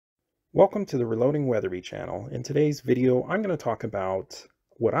Welcome to the Reloading Weatherby channel. In today's video, I'm going to talk about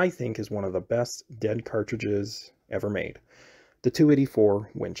what I think is one of the best dead cartridges ever made, the 284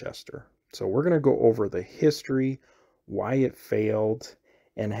 Winchester. So we're going to go over the history, why it failed,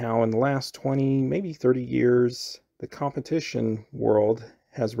 and how in the last 20, maybe 30 years, the competition world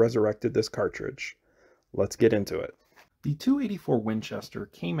has resurrected this cartridge. Let's get into it. The 284 Winchester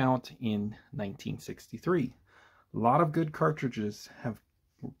came out in 1963. A lot of good cartridges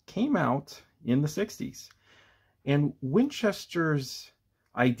came out in the 60s, and Winchester's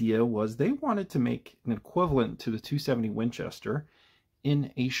idea was they wanted to make an equivalent to the 270 Winchester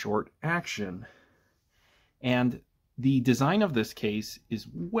in a short action, and the design of this case is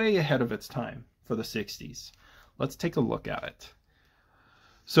way ahead of its time for the 60s. Let's take a look at it.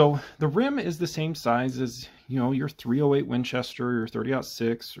 So the rim is the same size as your 308 Winchester, your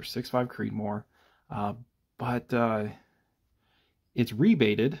 30-06 or 6.5 Creedmoor, but it's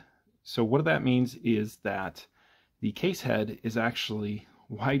rebated. So what that means is that the case head is actually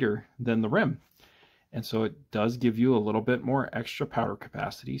wider than the rim. And so it does give you a little bit more extra powder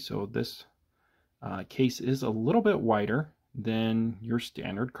capacity. So this case is a little bit wider than your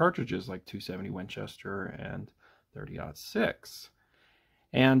standard cartridges like 270 Winchester and 30-06.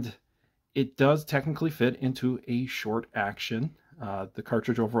 And it does technically fit into a short action. The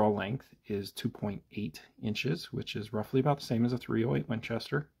cartridge overall length is 2.8 inches, which is roughly about the same as a 308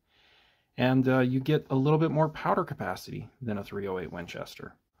 Winchester. And you get a little bit more powder capacity than a 308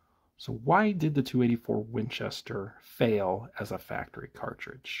 Winchester. So why did the 284 Winchester fail as a factory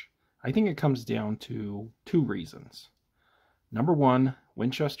cartridge? I think it comes down to two reasons. Number one,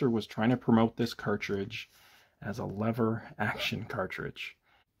 Winchester was trying to promote this cartridge as a lever action cartridge.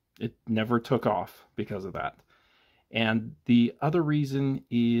 It never took off because of that. And the other reason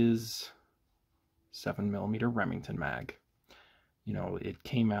is 7mm Remington mag. It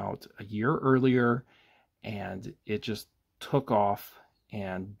came out a year earlier and it just took off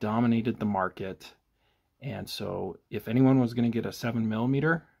and dominated the market. And so if anyone was going to get a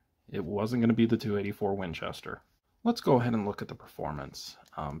 7mm, it wasn't going to be the 284 Winchester. Let's go ahead and look at the performance,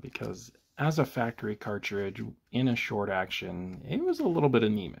 because as a factory cartridge in a short action, it was a little bit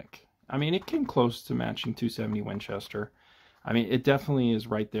anemic. I mean, it came close to matching 270 Winchester. I mean, it definitely is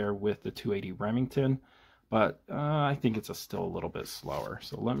right there with the 280 Remington, but I think it's still a little bit slower.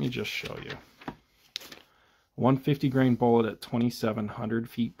 So let me just show you. 150 grain bullet at 2,700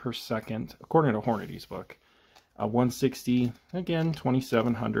 feet per second, according to Hornady's book. 160, again,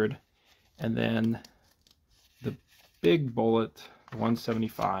 2,700. And then the big bullet,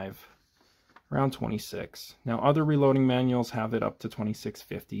 175, around 26. Now, other reloading manuals have it up to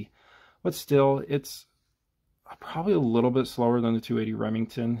 2,650. But still, it's probably a little bit slower than the 280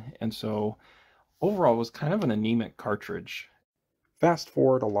 Remington, and so overall it was kind of an anemic cartridge. Fast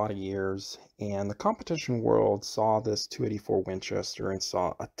forward a lot of years, and the competition world saw this 284 Winchester and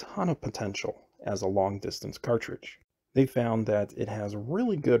saw a ton of potential as a long-distance cartridge. They found that it has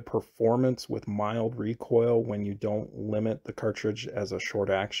really good performance with mild recoil when you don't limit the cartridge as a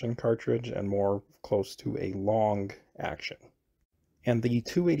short-action cartridge and more close to a long action. And the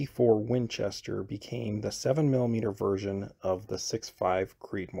 284 Winchester became the 7mm version of the 6.5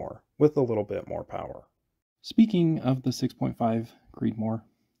 Creedmoor with a little bit more power. Speaking of the 6.5 Creedmoor,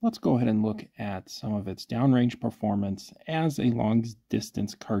 let's go ahead and look at some of its downrange performance as a long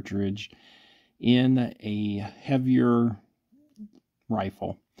distance cartridge in a heavier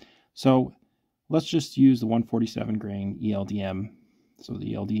rifle. So let's just use the 147 grain ELDM, so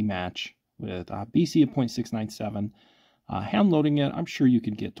the ELD match with BC of 0.697. Hand loading it, I'm sure you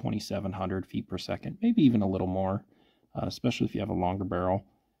could get 2,700 feet per second, maybe even a little more, especially if you have a longer barrel.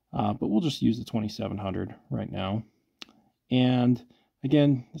 But we'll just use the 2,700 right now. And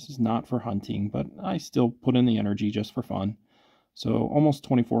again, this is not for hunting, but I still put in the energy just for fun. So almost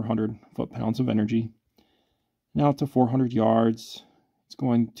 2,400 foot-pounds of energy. Now to 400 yards, it's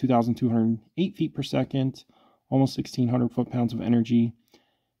going 2,208 feet per second, almost 1,600 foot-pounds of energy,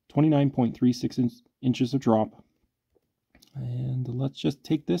 29.36 inches of drop. And let's just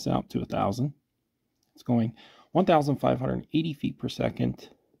take this out to 1,000. It's going 1,580 feet per second.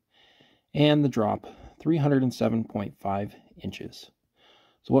 And the drop, 307.5 inches.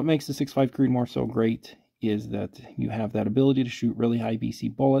 So what makes the 6.5 Creedmoor so great is that you have that ability to shoot really high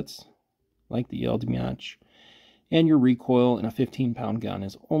BC bullets, like the ELD match. And your recoil in a 15-pound gun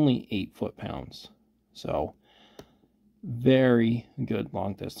is only 8 foot-pounds. So, very good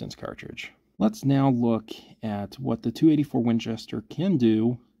long-distance cartridge. Let's now look at what the 284 Winchester can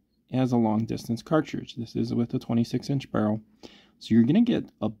do as a long-distance cartridge. This is with a 26-inch barrel. So you're going to get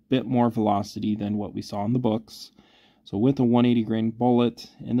a bit more velocity than what we saw in the books. So with a 180 grain bullet,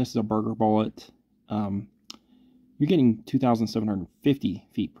 and this is a Burger bullet, you're getting 2,750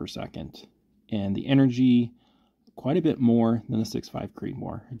 feet per second. And the energy, quite a bit more than the 6.5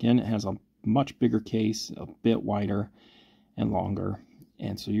 Creedmoor. Again, it has a much bigger case, a bit wider and longer.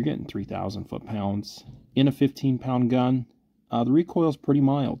 And so you're getting 3,000 foot-pounds in a 15-pound gun. The recoil is pretty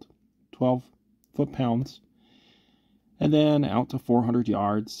mild, 12 foot-pounds. And then out to 400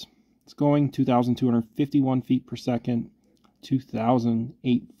 yards. It's going 2,251 feet per second,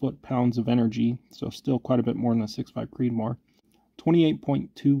 2,008 foot-pounds of energy, so still quite a bit more than a 6.5 Creedmoor.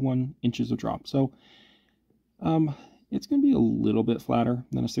 28.21 inches of drop. So it's going to be a little bit flatter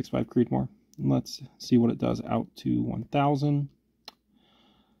than a 6.5 Creedmoor. Let's see what it does out to 1,000.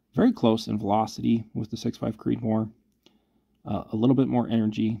 Very close in velocity with the 6.5 Creedmoor. A little bit more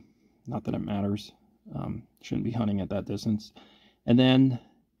energy, not that it matters. Shouldn't be hunting at that distance. And then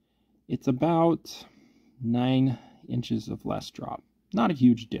it's about 9 inches of less drop. Not a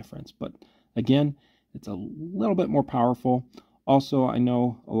huge difference, but again, it's a little bit more powerful. Also, I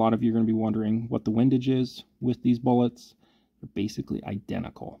know a lot of you are going to be wondering what the windage is with these bullets. They're basically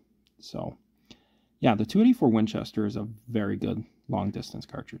identical. So yeah, the 284 Winchester is a very good long distance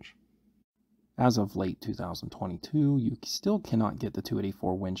cartridge. As of late 2022, you still cannot get the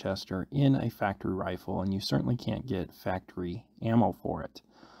 284 Winchester in a factory rifle, and you certainly can't get factory ammo for it.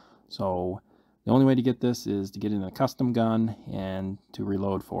 So the only way to get this is to get in a custom gun and to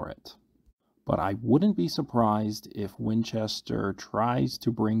reload for it. But I wouldn't be surprised if Winchester tries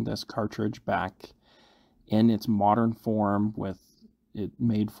to bring this cartridge back in its modern form, with it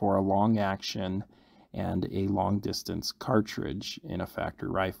made for a long action and a long distance cartridge in a factory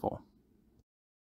rifle.